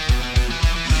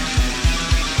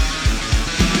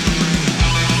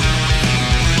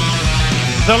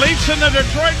The Leafs and the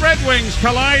Detroit Red Wings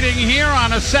colliding here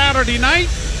on a Saturday night.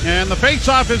 And the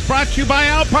face-off is brought to you by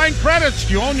Alpine Credits.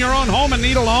 Do you own your own home and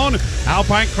need a loan?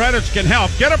 Alpine Credits can help.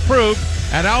 Get approved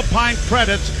at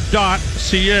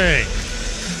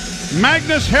alpinecredits.ca.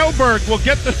 Magnus Hellberg will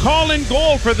get the call-in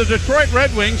goal for the Detroit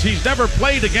Red Wings. He's never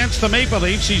played against the Maple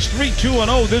Leafs. He's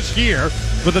 3-2-0 this year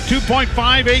with a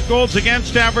 2.58 goals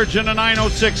against average and a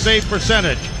 .906 save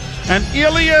percentage. And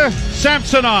Ilya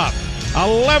Samsonov,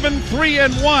 11-3-1,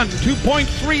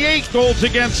 2.38 goals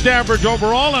against average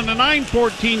overall and a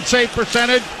 .914 save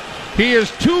percentage. He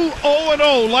is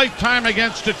 2-0-0 lifetime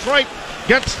against Detroit.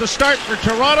 Gets the start for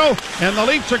Toronto, and the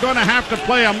Leafs are going to have to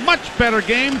play a much better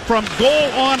game from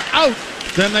goal on out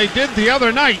than they did the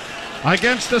other night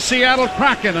against the Seattle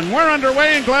Kraken. And we're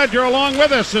underway, and glad you're along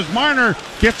with us as Marner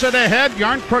gets it ahead.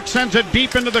 Yarncrook sends it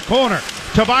deep into the corner.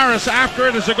 Tavares after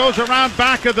it as it goes around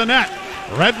back of the net.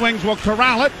 Red Wings will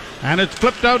corral it, and it's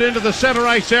flipped out into the center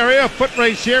ice area. Foot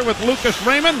race here with Lucas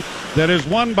Raymond that is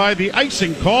won by the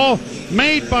icing call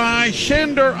made by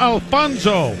Shander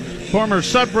Alfonso, former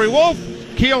Sudbury Wolf.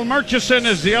 Keel Murchison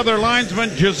is the other linesman.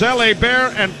 Giselle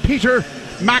Hebert and Peter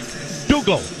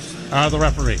McDougall are the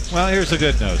referees. Well, here's the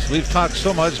good news. We've talked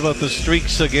so much about the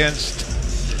streaks against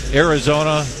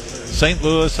Arizona, St.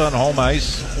 Louis on home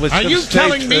ice. Are you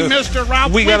telling me, Mr.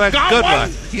 Ralph, we got a good one?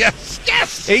 one? Yes.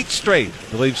 Yes! 8 straight.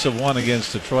 The Leafs have won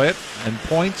against Detroit, and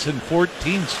points in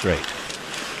 14 straight.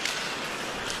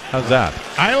 How's that?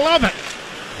 I love it.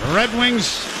 The Red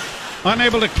Wings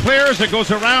unable to clear as it goes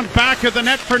around back of the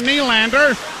net for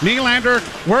Nylander. Nylander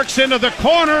works into the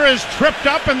corner, is tripped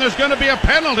up, and there's going to be a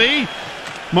penalty.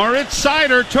 Moritz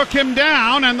Seider took him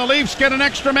down, and the Leafs get an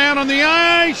extra man on the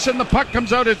ice, and the puck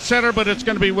comes out at center, but it's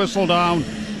going to be whistled down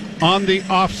on the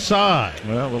offside.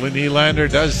 Well, Willie Nylander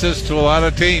does this to a lot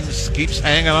of teams. Keeps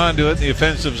hanging on to it in the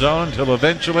offensive zone until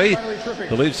eventually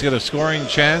the Leafs get a scoring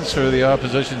chance or the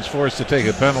opposition's forced to take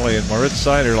a penalty. And Moritz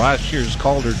Seider, last year's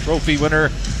Calder Trophy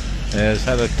winner, has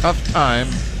had a tough time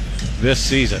this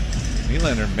season.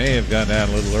 Nylander may have gone down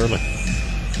a little early,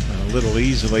 a little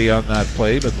easily on that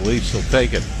play, but the Leafs will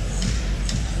take it.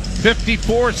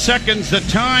 54 seconds, the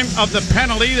time of the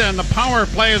penalty, and the power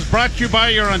play is brought to you by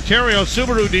your Ontario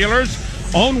Subaru dealers.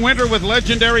 Own winter with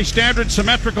legendary standard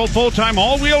symmetrical full-time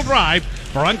all-wheel drive.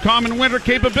 For uncommon winter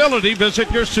capability, visit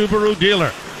your Subaru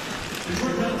dealer.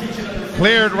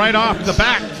 Cleared right off the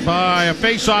bat by a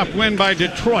face-off win by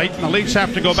Detroit, and the Leafs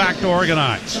have to go back to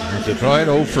organize. Detroit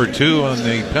 0 for 2 on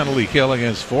the penalty kill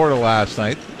against Florida last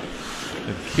night.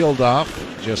 It killed off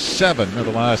just 7 of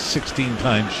the last 16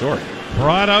 times short.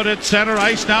 Brought out at center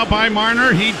ice now by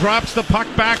Marner. He drops the puck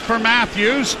back for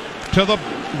Matthews to the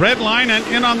red line and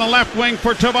in on the left wing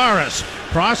for Tavares.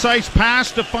 Cross ice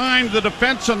pass to find the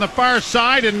defense on the far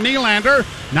side, and Nylander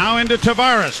now into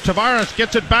Tavares. Tavares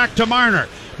gets it back to Marner.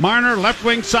 Marner left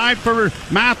wing side for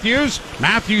Matthews.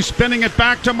 Matthews spinning it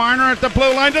back to Marner at the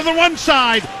blue line to the one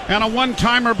side, and a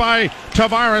one-timer by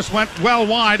Tavares went well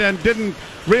wide and didn't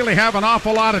really have an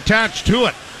awful lot attached to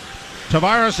it.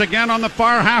 Tavares again on the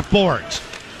far half boards.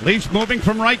 Leafs moving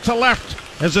from right to left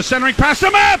as the centering pass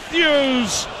to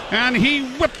Matthews, and he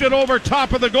whipped it over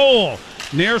top of the goal.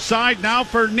 Near side now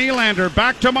for Nylander.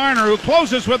 Back to Marner, who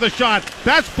closes with a shot.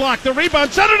 That's blocked. The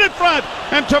rebound centered in front,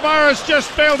 and Tavares just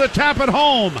failed to tap it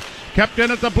home. Kept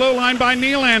in at the blue line by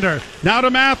Nylander. Now to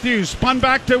Matthews. Spun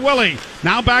back to Willie.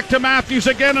 Now back to Matthews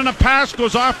again, and a pass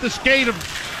goes off the skate of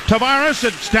Tavares.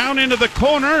 It's down into the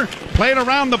corner. Played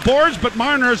around the boards, but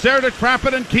Marner is there to trap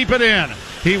it and keep it in.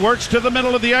 He works to the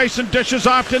middle of the ice and dishes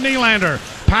off to Nylander.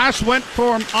 Pass went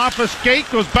from off a skate,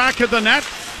 goes back to the net.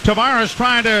 Tavares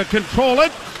trying to control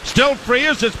it. Still free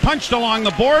as it's punched along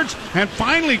the boards and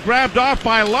finally grabbed off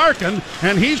by Larkin,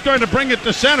 and he's going to bring it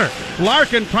to center.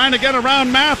 Larkin trying to get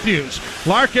around Matthews.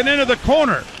 Larkin into the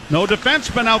corner. No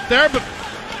defenseman out there, but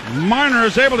Marner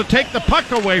is able to take the puck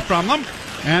away from them,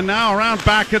 and now around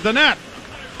back at the net.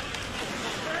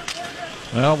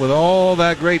 Well, with all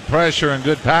that great pressure and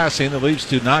good passing, the Leafs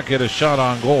do not get a shot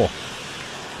on goal.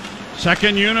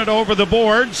 Second unit over the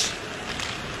boards.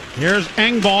 Here's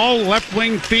Engvall, left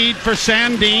wing feed for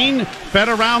Sandin. Fed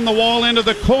around the wall into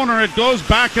the corner. It goes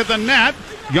back at the net.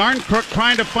 Yarncrook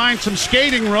trying to find some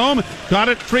skating room. Got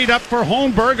it freed up for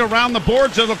Holmberg around the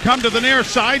boards. It'll come to the near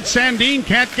side. Sandin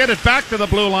can't get it back to the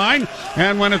blue line.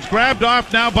 And when it's grabbed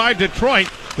off now by Detroit,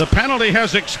 the penalty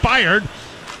has expired.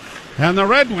 And the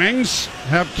Red Wings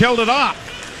have killed it off.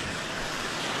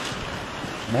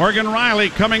 Morgan Riley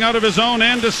coming out of his own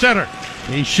end to center.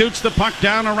 He shoots the puck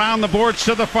down around the boards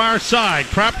to the far side.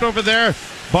 Trapped over there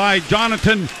by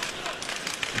Jonathan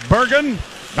Bergen.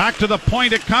 Back to the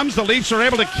point it comes. The Leafs are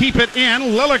able to keep it in.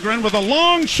 Liljegren with a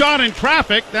long shot in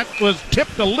traffic. That was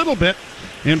tipped a little bit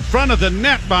in front of the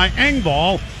net by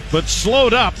Engvall, but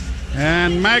slowed up.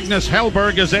 And Magnus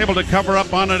Hellberg is able to cover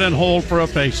up on it and hold for a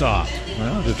face-off.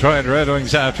 Well, Detroit Red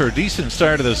Wings, after a decent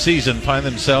start of the season, find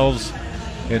themselves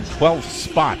in 12th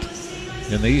spot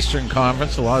in the Eastern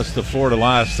Conference. A loss to Florida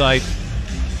last night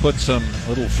puts them a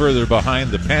little further behind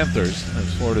the Panthers,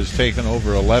 as Florida's taken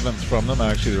over 11th from them.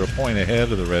 Actually, they're a point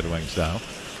ahead of the Red Wings now.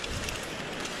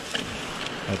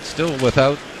 But still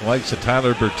without the likes of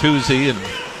Tyler Bertuzzi and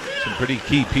some pretty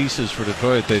key pieces for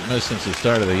Detroit they've missed since the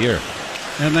start of the year.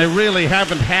 And they really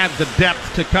haven't had the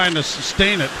depth to kind of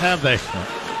sustain it, have they?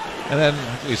 And then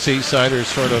we see Seider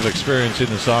sort of experiencing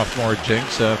the sophomore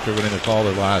jinx after winning the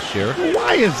Calder last year.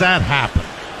 Why has that happened?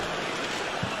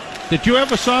 Did you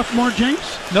have a sophomore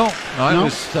jinx? No, I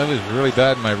was really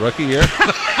bad in my rookie year.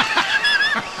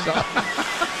 So,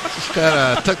 just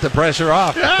kind of took the pressure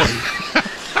off.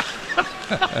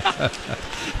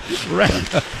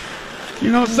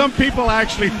 You know, some people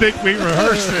actually think we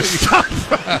rehearse this stuff.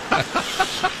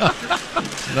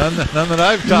 None that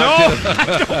I've talked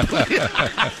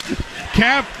to.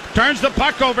 Camp turns the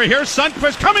puck over here.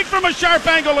 Sundqvist coming from a sharp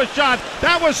angle, a shot.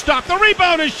 That was stopped. The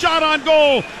rebound is shot on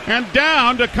goal. And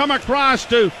down to come across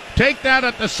to take that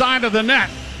at the side of the net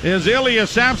is Ilya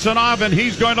Samsonov, and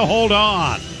he's going to hold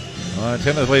on.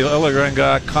 Timothy Liljegren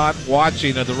got caught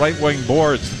watching at the right wing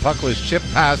boards. The puck was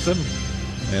chipped past him,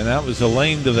 and that was the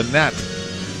lane to the net.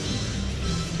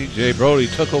 TJ Brodie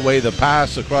took away the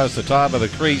pass across the top of the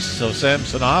crease, so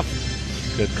Samsonov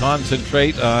could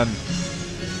concentrate on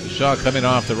the shot coming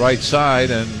off the right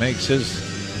side and makes his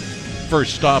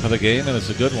first stop of the game, and it's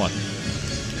a good one.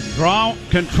 Draw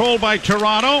controlled by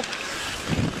Toronto.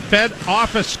 Fed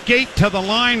off a skate to the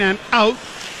line and out.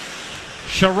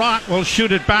 Sherratt will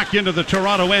shoot it back into the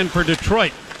Toronto end for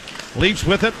Detroit. Leafs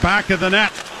with it, back of the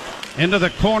net. Into the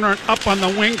corner and up on the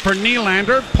wing for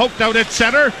Nylander. Poked out at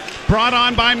center. Brought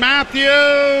on by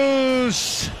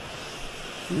Matthews.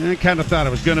 I kind of thought it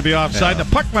was going to be offside. Yeah.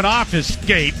 The puck went off his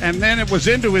skate, and then it was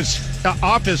into his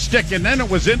off his stick, and then it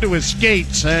was into his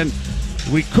skates, and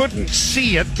we couldn't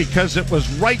see it because it was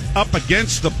right up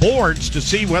against the boards to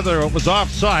see whether it was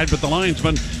offside, but the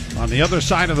linesman on the other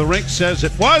side of the rink says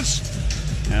it was,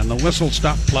 and the whistle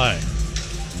stopped play.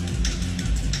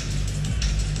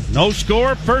 No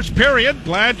score, first period.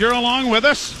 Glad you're along with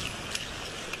us.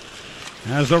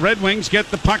 As the Red Wings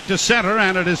get the puck to center,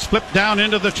 and it is flipped down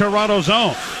into the Toronto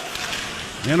zone.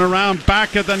 In around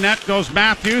back of the net goes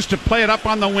Matthews to play it up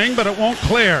on the wing, but it won't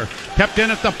clear. Kept in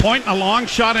at the point, a long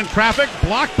shot in traffic,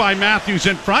 blocked by Matthews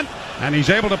in front, and he's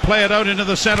able to play it out into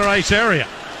the center ice area.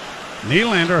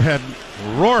 Nylander had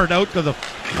roared out to the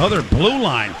other blue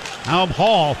line. Now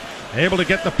Hall able to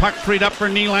get the puck freed up for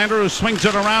Nylander, who swings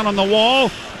it around on the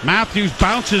wall. Matthews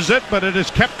bounces it, but it is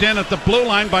kept in at the blue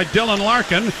line by Dylan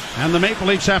Larkin, and the Maple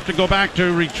Leafs have to go back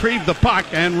to retrieve the puck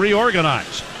and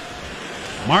reorganize.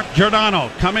 Mark Giordano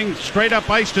coming straight up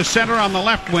ice to center on the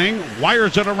left wing,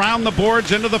 wires it around the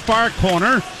boards into the far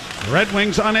corner. Red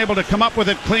Wings unable to come up with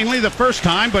it cleanly the first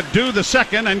time, but do the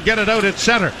second and get it out at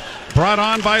center. Brought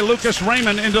on by Lucas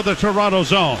Raymond into the Toronto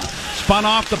zone. Spun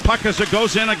off the puck as it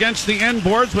goes in against the end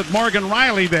boards with Morgan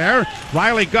Rielly there.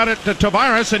 Rielly got it to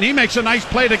Tavares, and he makes a nice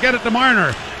play to get it to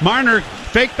Marner. Marner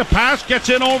faked the pass, gets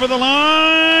in over the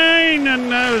line, and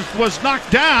was knocked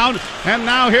down. And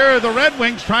now here are the Red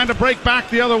Wings trying to break back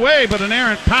the other way, but an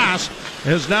errant pass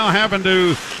is now having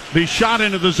to be shot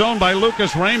into the zone by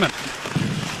Lucas Raymond.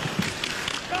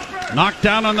 Knocked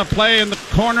down on the play in the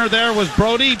corner there was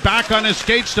Brodie. Back on his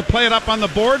skates to play it up on the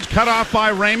boards. Cut off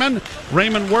by Raymond.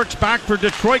 Raymond works back for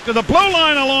Detroit to the blue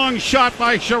line. A long shot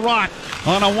by Sherratt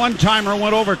on a one-timer.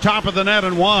 Went over top of the net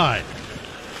and wide.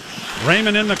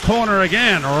 Raymond in the corner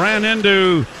again. Ran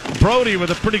into Brodie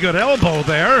with a pretty good elbow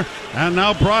there. And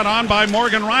now brought on by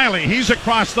Morgan Rielly. He's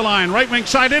across the line. Right wing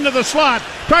side into the slot.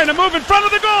 Trying to move in front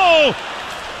of the goal.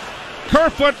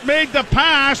 Kerfoot made the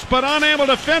pass, but unable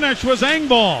to finish was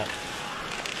Engvall.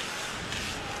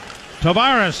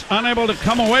 Tavares unable to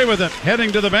come away with it.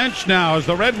 Heading to the bench now as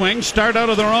the Red Wings start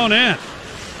out of their own end.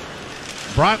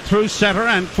 Brought through center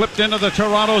and flipped into the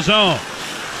Toronto zone.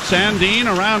 Sandin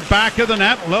around back of the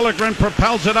net. Liljegren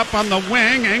propels it up on the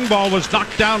wing. Engvall was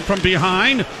knocked down from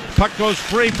behind. Puck goes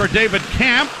free for David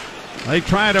Kampf. They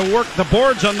try to work the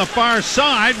boards on the far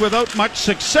side without much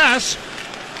success.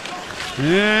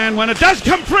 And when it does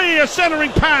come free, a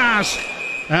centering pass.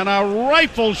 And a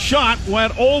rifle shot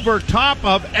went over top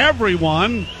of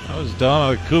everyone. That was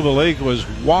Dominic Kubalik, was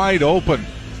wide open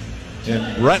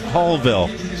in Brett Hallville.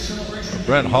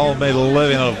 Brett Hall made a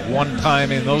living of one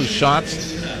time in those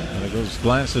shots. And Those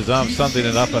glances off something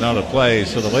and up and out of play.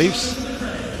 So the Leafs,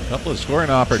 a couple of scoring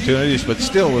opportunities, but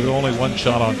still with only one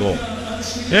shot on goal.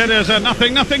 It is a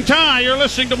 0-0 tie. You're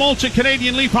listening to Molson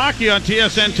Canadian Leaf Hockey on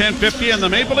TSN 1050 and the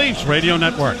Maple Leafs Radio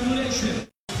Network.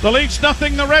 The Leafs 0,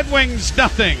 the Red Wings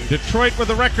 0. Detroit with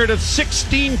a record of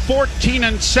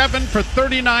 16-14-7 for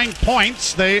 39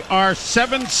 points. They are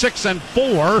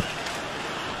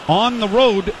 7-6-4 on the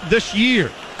road this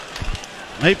year.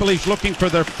 Maple Leafs looking for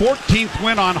their 14th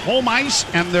win on home ice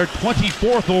and their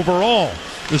 24th overall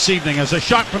this evening as a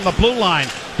shot from the blue line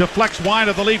deflects wide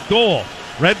of the Leaf goal.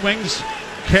 Red Wings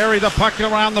carry the puck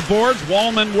around the boards.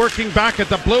 Wallman working back at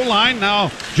the blue line. Now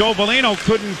Joe Veleno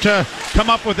couldn't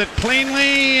come up with it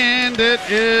cleanly, and it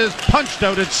is punched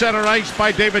out at center ice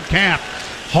by David Kampf.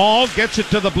 Hall gets it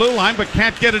to the blue line but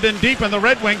can't get it in deep, and the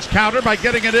Red Wings counter by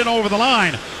getting it in over the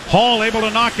line. Hall able to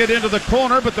knock it into the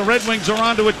corner, but the Red Wings are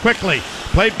onto it quickly.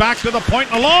 Played back to the point.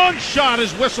 A long shot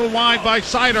is whistled wide by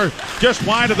Seider, just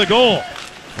wide of the goal.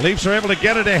 Leafs are able to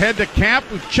get it ahead to Kampf,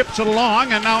 who chips it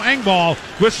along, and now Engvall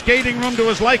with skating room to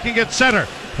his liking at center.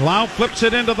 Lau flips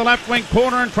it into the left wing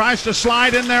corner and tries to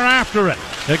slide in there after it.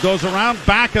 It goes around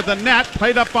back of the net,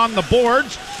 played up on the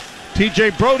boards.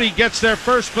 TJ Brody gets there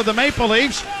first for the Maple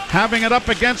Leafs, having it up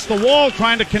against the wall,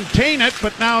 trying to contain it,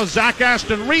 but now Zach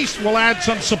Aston Reese will add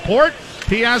some support.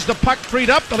 He has the puck freed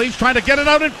up. The Leafs trying to get it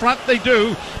out in front. They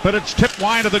do, but it's tipped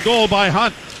wide of the goal by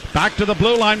Hunt. Back to the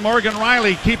blue line, Morgan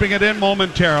Riley keeping it in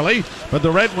momentarily, but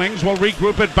the Red Wings will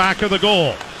regroup it back of the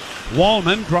goal.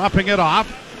 Wallman dropping it off,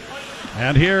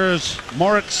 and here's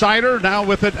Moritz Seider now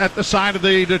with it at the side of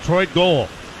the Detroit goal.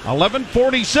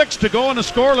 11:46 to go in a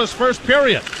scoreless first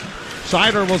period.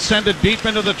 Seider will send it deep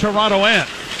into the Toronto end.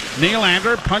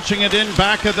 Nylander punching it in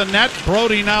back of the net.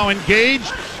 Brody now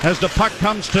engaged as the puck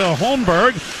comes to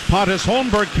Holmberg. Pontus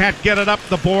Holmberg can't get it up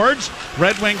the boards.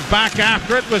 Red Wings back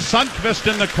after it with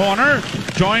Sundqvist in the corner,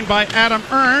 joined by Adam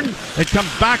Erne. It comes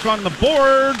back on the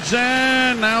boards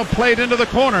and now played into the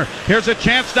corner. Here's a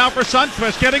chance now for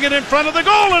Sundqvist, getting it in front of the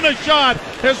goal, and a shot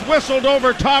is whistled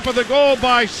over top of the goal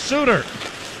by Suter.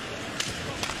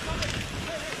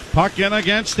 Puck in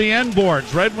against the end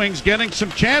boards. Red Wings getting some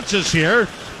chances here.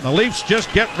 The Leafs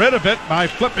just get rid of it by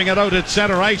flipping it out at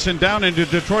center ice and down into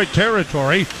Detroit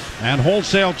territory, and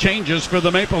wholesale changes for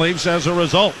the Maple Leafs as a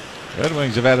result. Red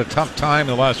Wings have had a tough time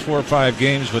in the last 4 or 5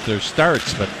 games with their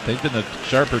starts, but they've been a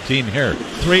sharper team here.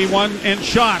 3-1 in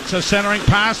shots. A centering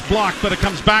pass blocked, but it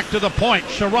comes back to the point.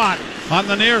 Sherratt on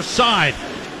the near side.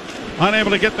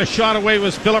 Unable to get the shot away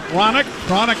was Philip Hronek.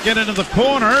 Hronek get into the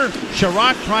corner.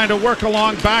 Sherratt trying to work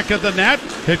along back of the net.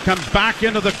 It comes back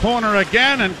into the corner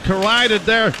again and collided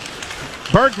there.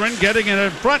 Berggren getting it in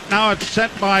front. Now it's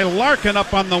sent by Larkin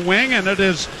up on the wing, and it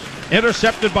is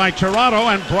intercepted by Toronto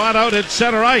and brought out at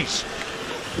center ice.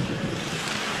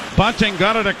 Bunting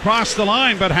got it across the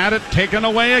line, but had it taken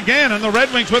away again. And the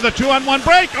Red Wings with a 2-on-1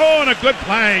 break. Oh, and a good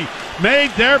play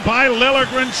made there by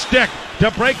Liljegren's stick to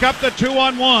break up the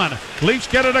 2-on-1. Leafs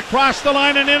get it across the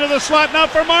line and into the slot. Now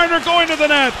for Marner going to the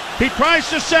net. He tries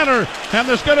to center, and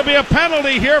there's going to be a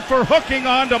penalty here for hooking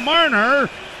onto Marner,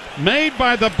 made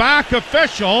by the back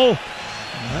official.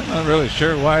 I'm not really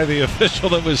sure why the official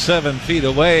that was 7 feet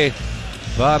away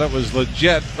thought it was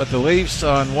legit, but the Leafs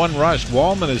on one rush.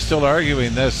 Wallman is still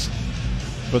arguing this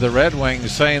for the Red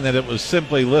Wings, saying that it was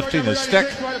simply lifting a stick.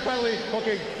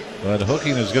 But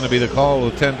hooking is going to be the call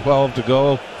with 10-12 to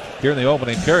go here in the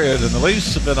opening period, and the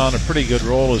Leafs have been on a pretty good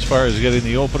roll as far as getting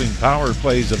the opening power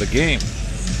plays of the game.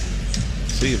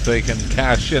 See if they can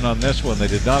cash in on this one. They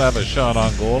did not have a shot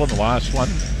on goal in the last one.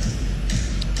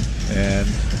 And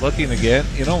looking again,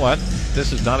 you know what?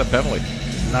 This is not a penalty.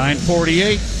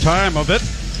 9:48 time of it.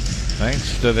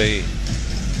 Thanks to the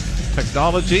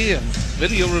technology and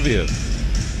video review.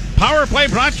 Power play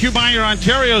brought to you by your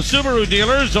Ontario Subaru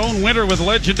dealers. Own winter with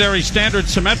legendary standard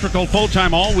symmetrical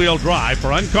full-time all-wheel drive.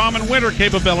 For uncommon winter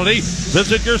capability,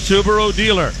 visit your Subaru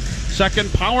dealer.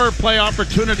 Second power play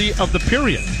opportunity of the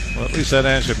period. Well, at least that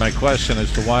answered my question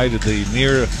as to why did the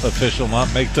near official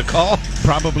not make the call.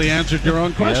 Probably answered your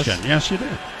own question. Yes, you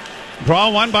did. Draw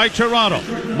one by Toronto.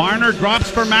 Marner drops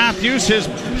for Matthews. His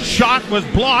shot was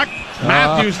blocked.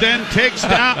 Matthews then takes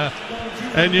down.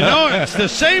 And you know, it's the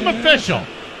same official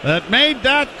that made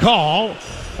that call,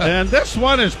 and this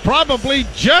one is probably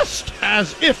just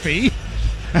as iffy,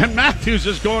 and Matthews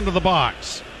is going to the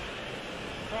box.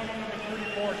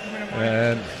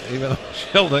 And even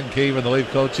Sheldon Keefe and the Leaf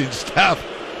coaching staff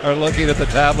are looking at the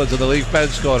tablets of the Leaf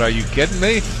bench going, are you kidding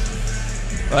me?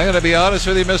 I'm going to be honest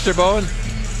with you, Mr. Bowen.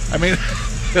 I mean,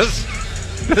 this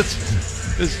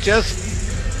is just,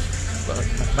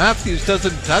 Matthews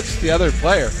doesn't touch the other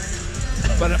player.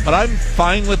 But I'm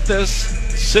fine with this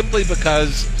simply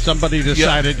because somebody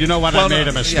decided, you know what, I made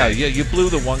a mistake. Yeah, you blew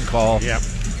the one call. Yep.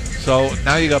 So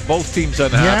now you got both teams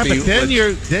unhappy. Yeah,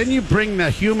 but then you bring the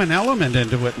human element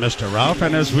into it, Mr. Ralph,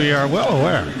 and as we are well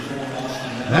aware,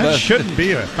 that shouldn't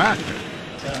be a factor.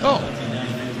 Oh.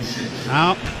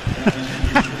 Now,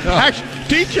 actually,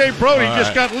 TJ Brody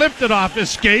just got lifted off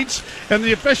his skates, and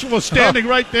the official was standing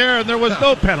right there, and there was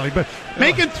no penalty. But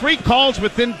making 3 calls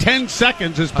within 10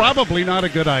 seconds is probably not a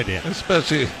good idea.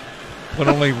 Especially when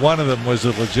only one of them was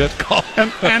a legit call.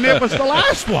 And it was the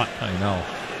last one. I know.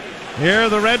 Here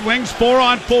the Red Wings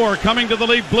 4-on-4 coming to the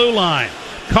lead blue line.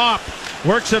 Kopp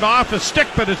works it off a stick,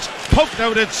 but it's poked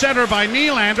out at center by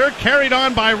Nylander, carried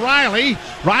on by Riley.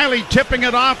 Riley tipping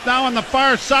it off now on the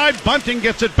far side. Bunting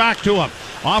gets it back to him.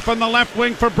 Off on the left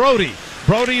wing for Brody.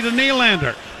 Brody to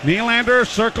Nylander. Nylander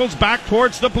circles back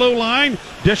towards the blue line,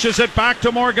 dishes it back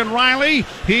to Morgan Riley.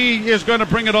 He is going to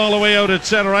bring it all the way out at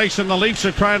center ice, and the Leafs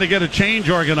are trying to get a change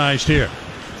organized here.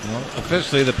 Well,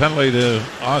 officially, the penalty to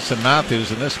Austin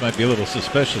Matthews, and this might be a little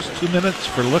suspicious. 2 minutes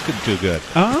for looking too good.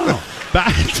 Oh,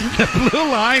 back to the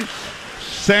blue line.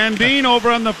 Sandin over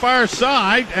on the far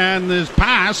side, and his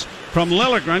pass from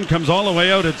Liljegren comes all the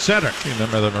way out at center. You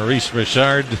remember the Maurice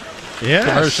Richard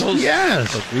commercials?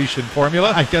 Yes. The Grecian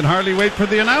formula? I can hardly wait for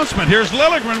the announcement. Here's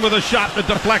Liljegren with a shot that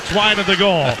deflects wide of the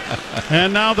goal.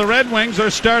 And now the Red Wings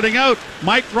are starting out.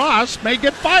 Mike Ross may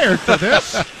get fired for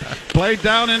this. Played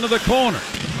down into the corner.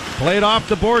 Played off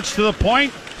the boards to the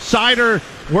point. Seider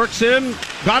works in,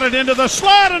 got it into the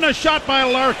slot, and a shot by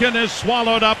Larkin is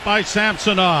swallowed up by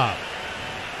Samsonov.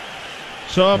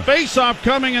 So a face-off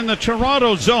coming in the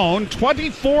Toronto zone.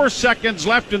 24 seconds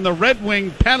left in the Red Wing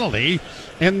penalty.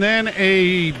 And then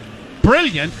a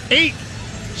brilliant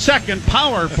 8-second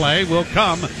power play will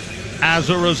come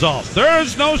as a result.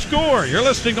 There's no score. You're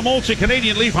listening to Molson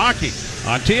Canadian Leaf Hockey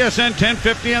on TSN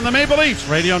 1050 and the Maple Leafs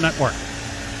Radio Network.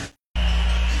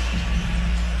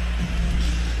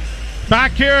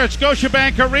 Back here at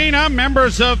Scotiabank Arena,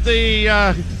 members of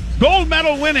the gold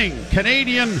medal winning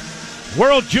Canadian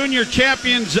World Junior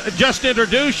Champions just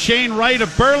introduced. Shane Wright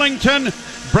of Burlington,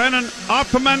 Brennan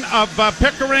Opperman of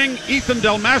Pickering, Ethan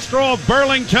Del Mastro of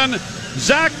Burlington,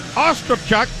 Zach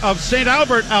Ostrowchuk of St.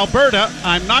 Albert, Alberta.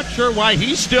 I'm not sure why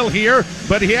he's still here,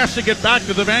 but he has to get back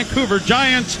to the Vancouver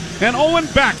Giants. And Owen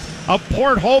Beck of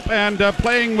Port Hope, and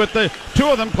playing with the two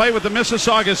of them play with the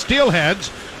Mississauga Steelheads,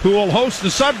 who will host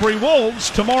the Sudbury Wolves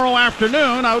tomorrow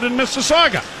afternoon out in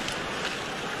Mississauga.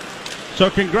 So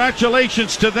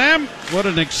congratulations to them. What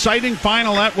an exciting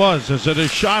final that was, as it is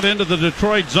shot into the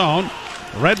Detroit zone.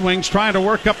 Red Wings trying to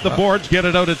work up the boards, get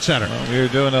it out at center. Well, we were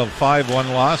doing a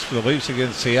 5-1 loss for the Leafs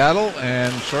against Seattle,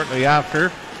 and shortly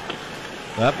after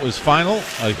that was final,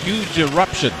 a huge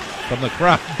eruption from the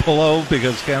crowd below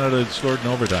because Canada had scored in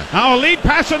overtime. Now a lead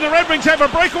pass, and the Red Wings have a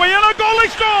breakaway and a goalie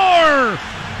score!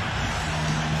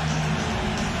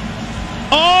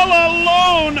 All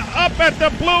alone up at the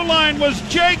blue line was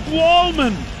Jake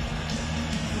Wallman.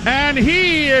 And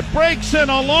he breaks in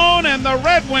alone, and the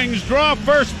Red Wings draw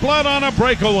first blood on a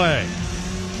breakaway.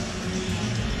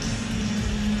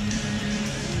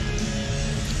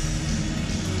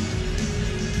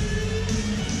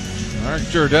 Mark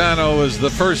Giordano was the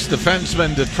first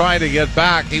defenseman to try to get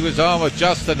back. He was on with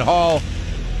Justin Hall.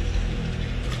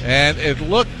 And it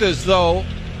looked as though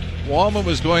Wallman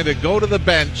was going to go to the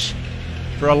bench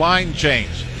for a line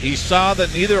change. He saw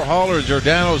that neither Hall or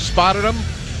Giordano spotted him,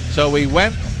 so he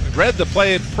went, read the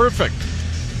play perfect,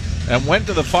 and went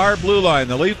to the far blue line,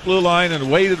 the Leaf blue line,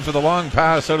 and waited for the long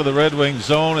pass out of the Red Wings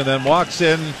zone, and then walks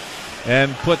in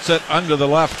and puts it under the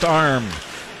left arm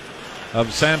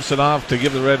of Samsonov to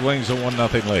give the Red Wings a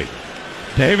 1-0 lead.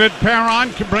 David Perron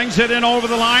brings it in over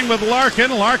the line with Larkin.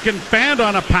 Larkin fanned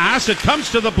on a pass. It comes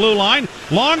to the blue line.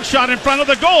 Long shot in front of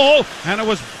the goal, and it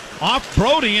was off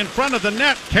Brody in front of the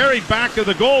net, carried back to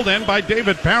the goal then by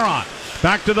David Perron.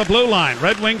 Back to the blue line.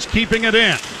 Red Wings keeping it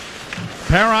in.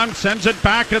 Perron sends it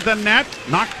back at the net.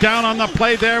 Knocked down on the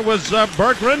play there was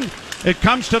Berggren. It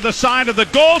comes to the side of the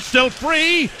goal, still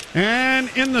free, and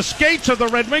in the skates of the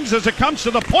Red Wings as it comes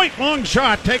to the point. Long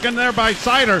shot taken there by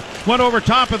Seider. Went over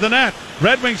top of the net.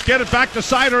 Red Wings get it back to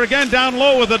Seider again down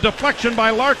low with a deflection by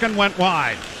Larkin, went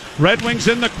wide. Red Wings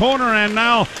in the corner and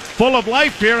now full of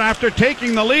life here after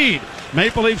taking the lead.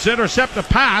 Maple Leafs intercept a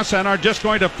pass and are just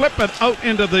going to flip it out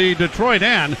into the Detroit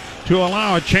end to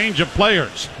allow a change of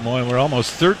players. Boy, we're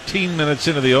almost 13 minutes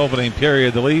into the opening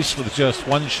period. The Leafs with just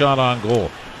one shot on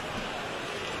goal.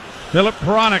 Philip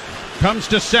Hronek comes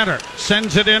to center,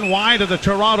 sends it in wide of the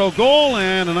Toronto goal,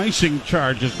 and an icing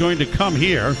charge is going to come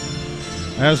here.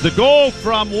 As the goal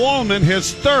from Wallman,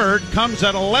 his third, comes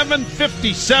at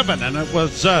 11:57, and it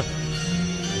was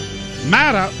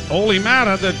Ole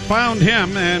Mata, that found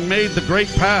him and made the great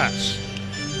pass.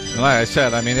 Like I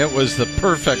said, I mean, it was the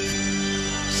perfect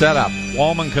setup.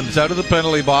 Wallman comes out of the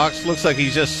penalty box, looks like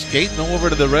he's just skating over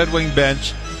to the Red Wing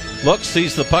bench, looks,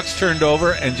 sees the puck's turned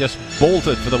over, and just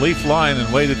bolted for the Leaf line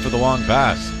and waited for the long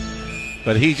pass.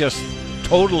 But he just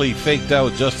totally faked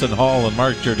out Justin Hall and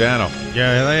Mark Giordano.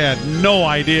 Yeah, they had no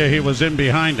idea he was in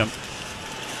behind him.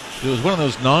 It was one of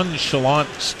those nonchalant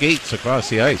skates across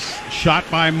the ice. Shot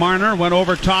by Marner, went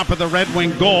over top of the Red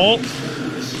Wing goal.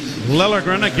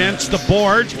 Liljegren against the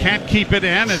boards, can't keep it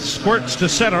in. It squirts to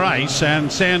center ice, and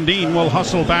Sandin will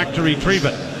hustle back to retrieve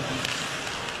it.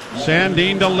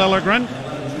 Sandin to Liljegren.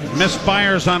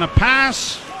 Misfires on a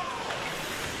pass.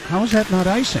 How is that not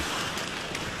icing?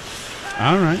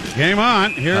 All right, game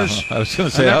on. Here's. I was going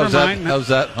to say, how's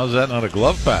that not a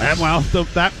glove pass? Well,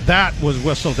 that was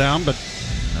whistled down, but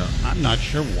I'm not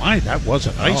sure why that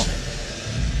wasn't icing.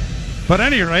 But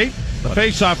at any rate, the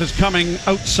faceoff is coming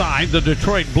outside the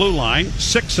Detroit blue line.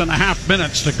 6.5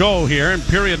 minutes to go here in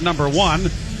period number one.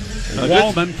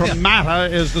 Wallman from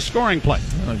Mata is the scoring play.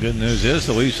 Well, the good news is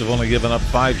the Leafs have only given up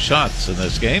 5 shots in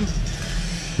this game.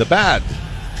 The bad,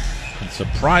 and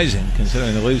surprising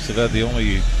considering the Leafs have had the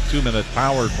only 2-minute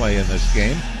power play in this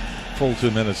game. Full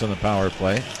 2 minutes on the power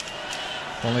play.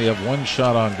 Only have 1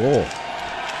 shot on goal.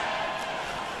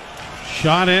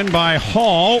 Shot in by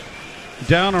Hall.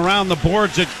 Down around the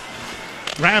boards, it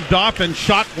grabbed off and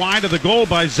shot wide of the goal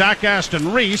by Zach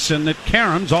Aston Reese, and it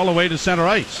caroms all the way to center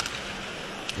ice.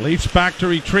 Leafs back to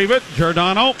retrieve it.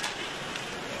 Giordano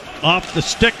off the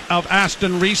stick of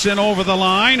Aston Reese and over the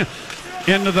line.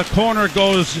 Into the corner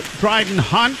goes Dryden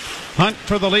Hunt. Hunt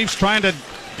for the Leafs trying to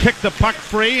kick the puck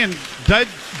free and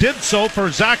did so for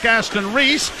Zach Aston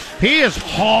Reese. He is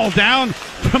hauled down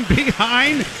from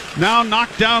behind. Now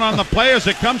knocked down on the play as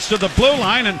it comes to the blue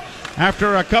line, and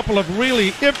after a couple of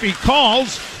really iffy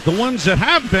calls, the ones that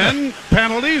have been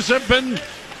penalties have been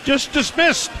just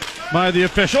dismissed by the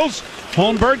officials.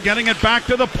 Holmberg getting it back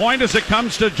to the point as it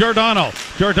comes to Giordano.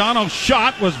 Giordano's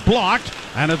shot was blocked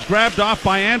and it's grabbed off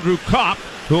by Andrew Kopp,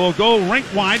 who will go rink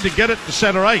wide to get it to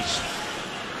center ice.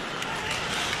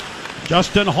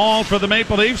 Justin Hall for the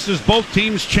Maple Leafs as both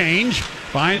teams change.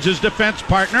 Finds his defense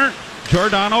partner.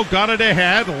 Giordano got it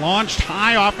ahead, launched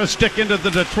high off a stick into the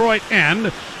Detroit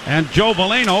end, and Joe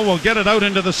Veleno will get it out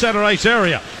into the center ice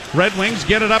area. Red Wings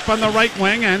get it up on the right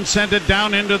wing and send it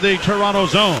down into the Toronto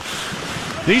zone.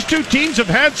 These two teams have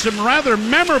had some rather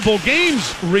memorable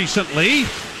games recently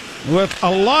with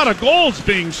a lot of goals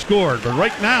being scored, but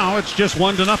right now it's just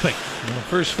 1-0. Well, the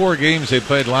first 4 games they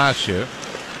played last year,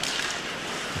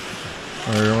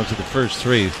 or was it the first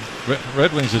 3?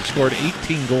 Red Wings had scored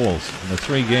 18 goals in the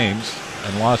 3 games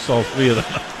and lost all 3 of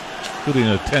them, including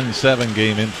a 10-7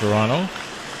 game in Toronto.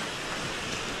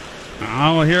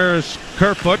 Now here's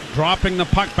Kerfoot dropping the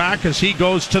puck back as he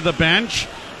goes to the bench.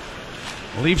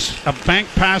 Leafs a bank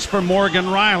pass for Morgan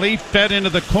Riley, fed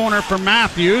into the corner for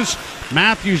Matthews.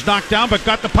 Matthews knocked down but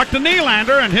got the puck to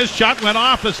Nylander, and his shot went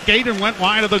off a skate and went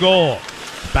wide of the goal.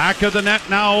 Back of the net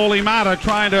now, Ole Mata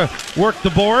trying to work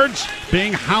the boards,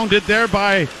 being hounded there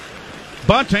by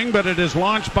Bunting, but it is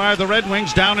launched by the Red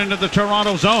Wings down into the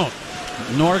Toronto zone.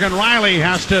 Morgan Riley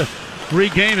has to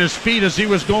regain his feet as he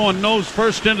was going nose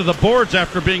first into the boards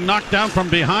after being knocked down from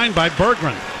behind by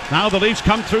Berggren. Now the Leafs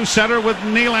come through center with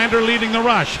Nylander leading the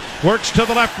rush. Works to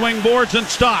the left wing boards and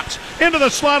stops. Into the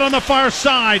slot on the far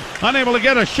side. Unable to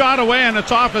get a shot away, and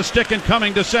it's off a stick and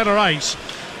coming to center ice.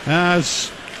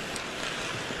 As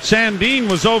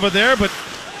Sandin was over there but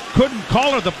couldn't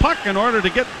collar the puck in order to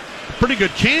get a pretty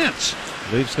good chance.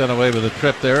 Leafs got away with a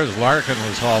trip there as Larkin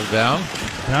was hauled down.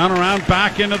 Down around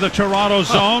back into the Toronto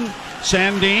zone.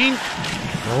 Sandin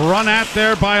run at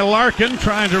there by Larkin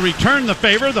trying to return the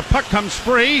favor. The puck comes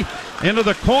free into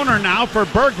the corner now for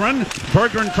Berggren.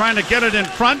 Berggren trying to get it in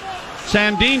front.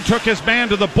 Sandin took his man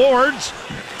to the boards.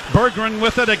 Berggren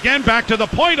with it again back to the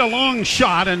point. A long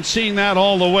shot, and seeing that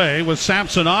all the way was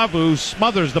Samsonov, who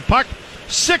smothers the puck.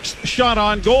 6th shot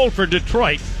on goal for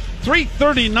Detroit.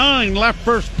 3:39 left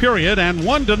first period, and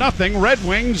 1-0 Red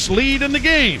Wings lead in the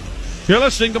game. You're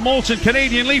listening to Molson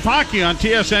Canadian Leaf Hockey on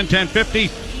TSN 1050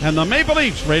 and the Maple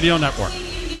Leafs Radio Network.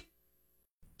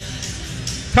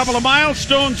 Couple of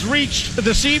milestones reached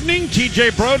this evening.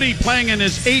 TJ Brodie playing in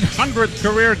his 800th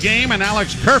career game, and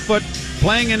Alex Kerfoot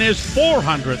playing in his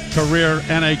 400th career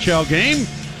NHL game.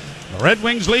 The Red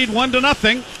Wings lead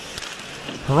 1-0.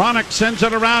 Hronek sends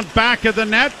it around back of the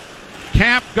net.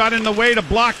 Camp got in the way to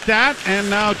block that, and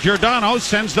now Giordano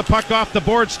sends the puck off the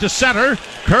boards to center.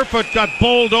 Kerfoot got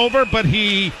bowled over, but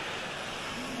he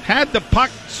had the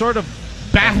puck sort of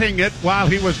batting it while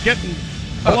he was getting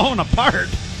blown apart.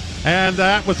 and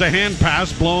that was a hand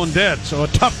pass blown dead. So a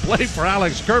tough play for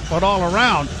Alex Kerfoot all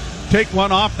around. Take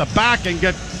one off the back and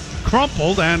get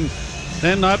crumpled and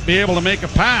then not be able to make a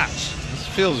pass. This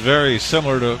feels very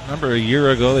similar to, remember a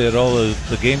year ago they had all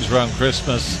the games around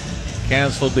Christmas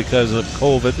canceled because of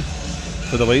COVID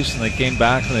for the Leafs, and they came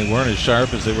back and they weren't as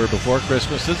sharp as they were before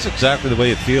Christmas. That's exactly the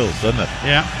way it feels, doesn't it?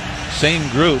 Yeah. Same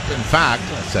group. In fact,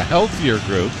 it's a healthier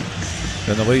group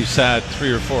than the Leafs had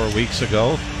 3 or 4 weeks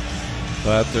ago.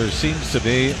 But there seems to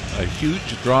be a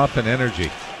huge drop in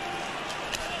energy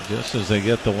just as they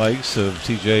get the likes of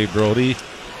TJ Brody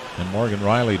and Morgan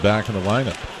Rielly back in the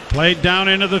lineup. Played down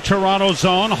into the Toronto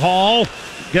zone. Hall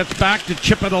gets back to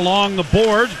chip it along the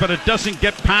boards, but it doesn't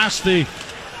get past the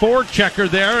forechecker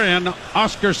there and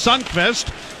Oscar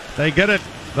Sundqvist. They get it,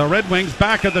 the Red Wings,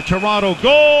 back at the Toronto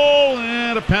goal,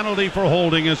 and a penalty for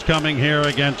holding is coming here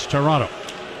against Toronto.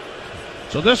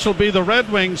 So this will be the Red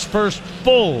Wings' first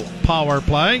full power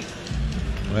play.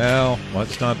 Well,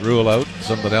 let's not rule out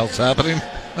something else happening.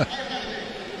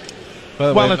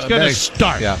 Well, it's going to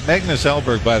start. Yeah, Magnus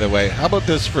Elberg, by the way, how about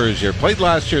this for his year? Played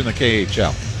last year in the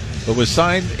KHL, but was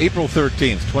signed April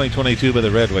 13th, 2022 by the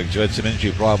Red Wings, who had some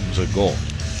injury problems at goal.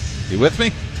 You with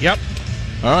me? Yep.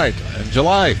 All right, and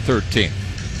July 13th.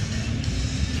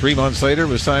 3 months later,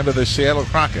 was signed by the Seattle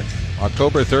Kraken.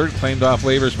 October 3rd, claimed off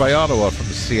waivers by Ottawa from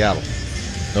Seattle.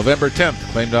 November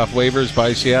 10th, claimed off waivers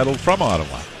by Seattle from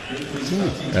Ottawa.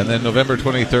 And then November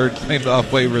 23rd, claimed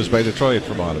off waivers by Detroit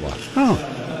from Ottawa.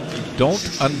 Oh.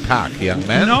 Don't unpack, young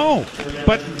man. No,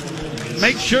 but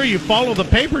make sure you follow the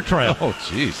paper trail. Oh,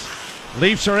 jeez.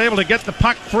 Leafs are able to get the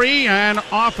puck free, and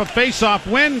off a face-off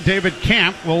win, David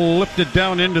Camp will lift it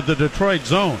down into the Detroit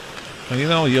zone. Well, you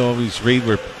know, you always read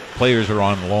where players are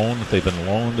on loan, if they've been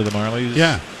loaned to the Marlies.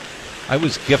 Yeah. I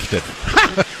was gifted.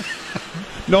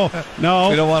 No.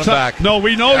 We don't want him back. No,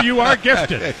 we know you are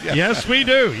gifted. Yeah. Yes, we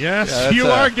do. Yes, Yeah, you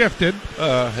are gifted.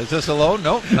 Is this a loan?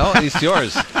 No, he's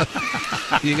yours.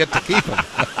 You get to keep him.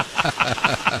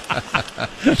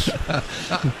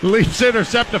 Leafs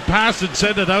intercept a pass and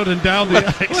send it out and down the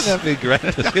ice. Wouldn't that be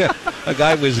great? Yeah. A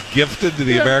guy was gifted to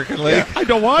the American League. Yeah, I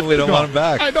don't want We don't want him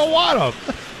back. I don't want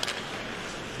him.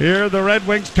 Here the Red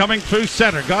Wings coming through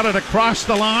center. Got it across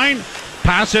the line.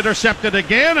 Pass intercepted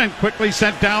again and quickly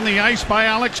sent down the ice by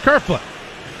Alex Kerfoot.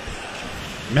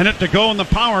 Minute to go in the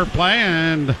power play,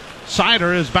 and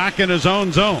Seider is back in his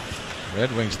own zone.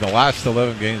 Red Wings in the last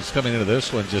 11 games coming into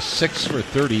this one, just 6 for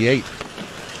 38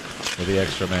 with the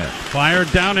extra man.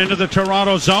 Fired down into the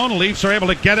Toronto zone. Leafs are able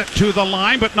to get it to the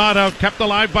line, but not out. Kept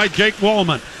alive by Jake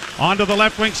Wollman. Onto the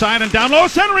left wing side and down low.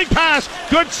 Centering pass.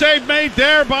 Good save made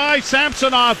there by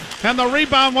Samsonov. And the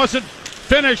rebound wasn't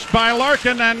finished by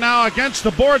Larkin. And now against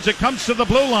the boards, it comes to the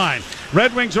blue line.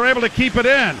 Red Wings are able to keep it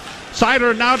in.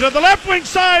 Seider now to the left wing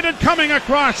side, and coming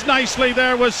across nicely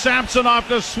there was Samsonov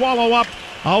to swallow up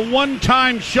a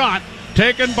one-time shot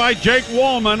taken by Jake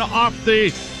Wollman off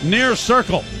the near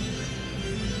circle.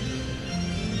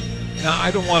 Now,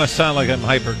 I don't want to sound like I'm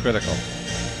hypercritical.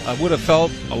 I would have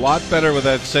felt a lot better with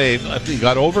that save. He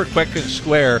got over quick and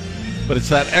square, but it's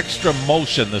that extra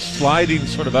motion, the sliding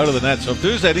sort of out of the net. So if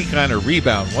there's any kind of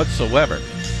rebound whatsoever,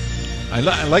 I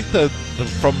like the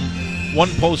from one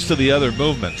post to the other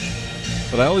movement.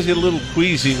 But I always get a little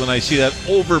queasy when I see that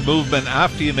over movement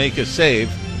after you make a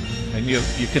save and you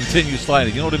continue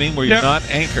sliding. You know what I mean? Where you're not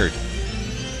anchored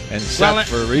and set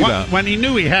for a rebound. When he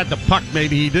knew he had the puck,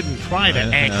 maybe he didn't try to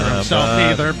anchor himself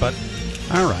either. But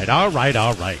all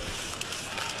right.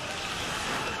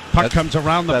 Puck comes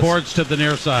around the boards to the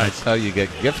near side. That's how you get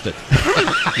gifted.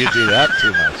 You do that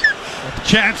too much.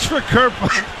 Chance for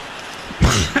Kerfoot.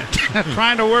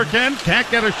 Trying to work in, can't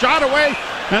get a shot away,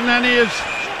 and then he is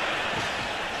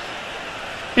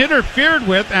interfered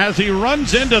with as he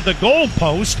runs into the goal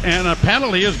post, and a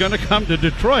penalty is going to come to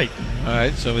Detroit. All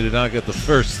right, so we did not get the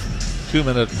first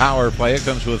 2-minute power play. It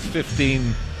comes with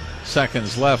 15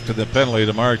 seconds left to the penalty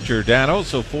to Mark Giordano,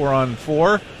 so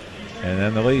 4-on-4. And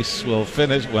then the Leafs will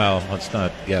finish. Well, let's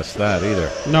not guess that either.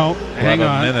 No, hang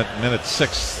on. Minute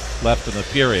 6 left in the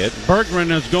period. Bergman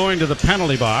is going to the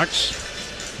penalty box.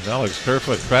 Alex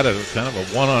Kerfoot credit, kind of a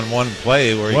one-on-one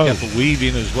play where he kept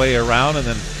weaving his way around and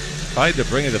then tried to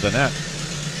bring it to the net.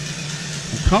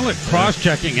 We call it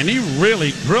cross-checking, and he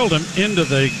really drilled him into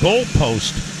the goal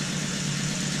post.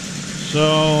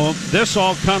 So this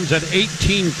all comes at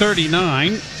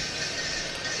 18:39.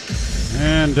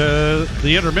 And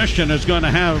the intermission is going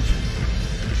to have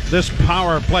this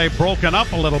power play broken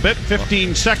up a little bit.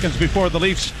 15 seconds before the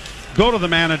Leafs go to the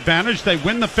man advantage. They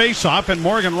win the faceoff, and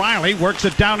Morgan Rielly works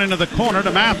it down into the corner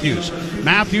to Matthews.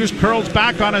 Matthews curls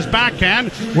back on his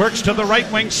backhand, works to the right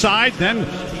wing side, then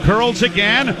curls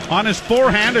again on his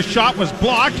forehand. A shot was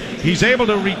blocked. He's able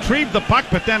to retrieve the puck,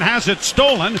 but then has it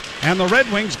stolen, and the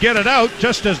Red Wings get it out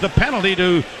just as the penalty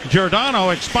to Giordano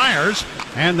expires,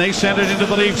 and they send it into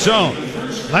the Leafs zone.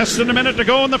 Less than a minute to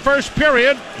go in the first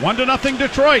period. 1-0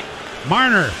 Detroit.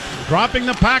 Marner dropping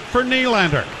the puck for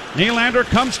Nylander. Nylander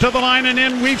comes to the line and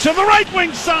in, weaves to the right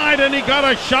wing side, and he got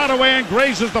a shot away and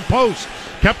grazes the post.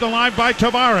 Kept alive by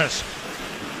Tavares.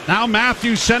 Now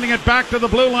Matthews sending it back to the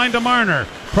blue line to Marner.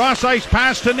 Cross ice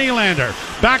pass to Nylander.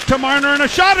 Back to Marner, and a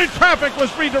shot in traffic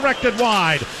was redirected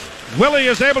wide. Willie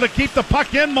is able to keep the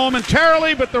puck in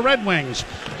momentarily, but the Red Wings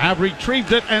have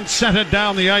retrieved it and sent it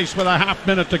down the ice with a half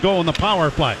minute to go in the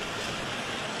power play.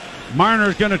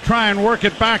 Marner's going to try and work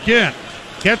it back in.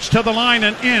 Gets to the line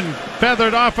and in.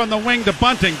 Feathered off on the wing to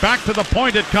Bunting. Back to the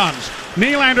point it comes.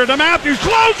 Nylander to Matthews.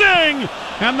 Closing!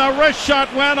 And the wrist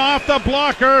shot went off the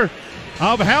blocker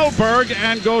of Hellberg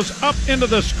and goes up into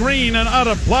the screen and out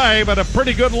of play, but a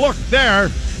pretty good look there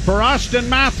for Austin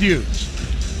Matthews.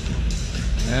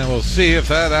 And we'll see if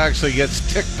that actually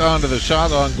gets ticked onto the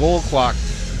shot on goal clock.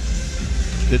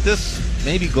 Did this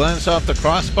maybe glance off the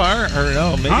crossbar, or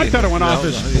no? Maybe I thought it went off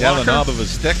his blocker. The knob of his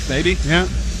stick, maybe. Yeah.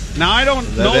 Now I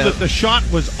don't know that the shot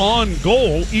was on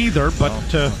goal either, but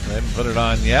they haven't put it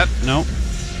on yet. No.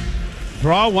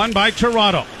 Draw one by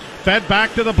Toronto. Fed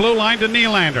back to the blue line to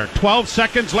Nylander. 12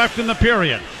 seconds left in the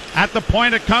period. At the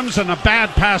point it comes, and a bad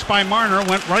pass by Marner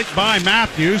went right by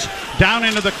Matthews. Down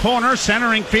into the corner,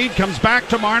 centering feed comes back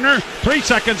to Marner. 3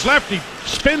 seconds left. He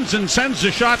spins and sends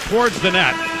the shot towards the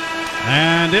net.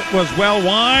 And it was well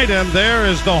wide, and there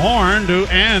is the horn to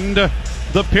end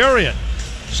the period.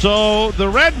 So the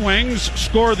Red Wings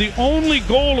score the only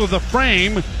goal of the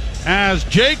frame as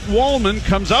Jake Wollman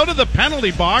comes out of the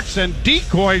penalty box and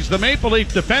decoys the Maple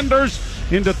Leaf defenders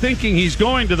into thinking he's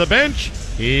going to the bench.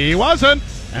 He wasn't,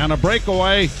 and a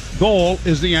breakaway goal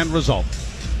is the end result.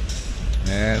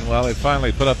 And, well, they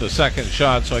finally put up the second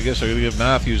shot, so I guess they're going to give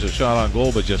Matthews a shot on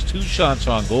goal, but just 2 shots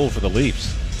on goal for the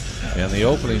Leafs in the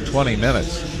opening 20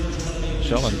 minutes.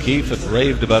 Sheldon Keefe had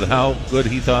raved about how good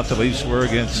he thought the Leafs were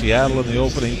against Seattle in the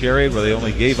opening period, where they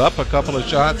only gave up a couple of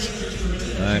shots.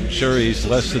 I'm sure he's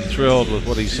less than thrilled with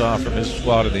what he saw from his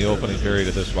squad in the opening period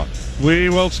of this one. We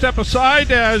will step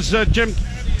aside as Jim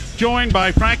joined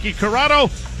by Frankie Corrado,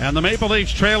 and the Maple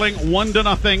Leafs trailing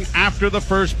 1-0 after the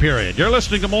first period. You're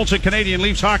listening to Molson Canadian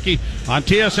Leafs Hockey on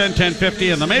TSN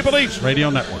 1050 and the Maple Leafs Radio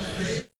Network.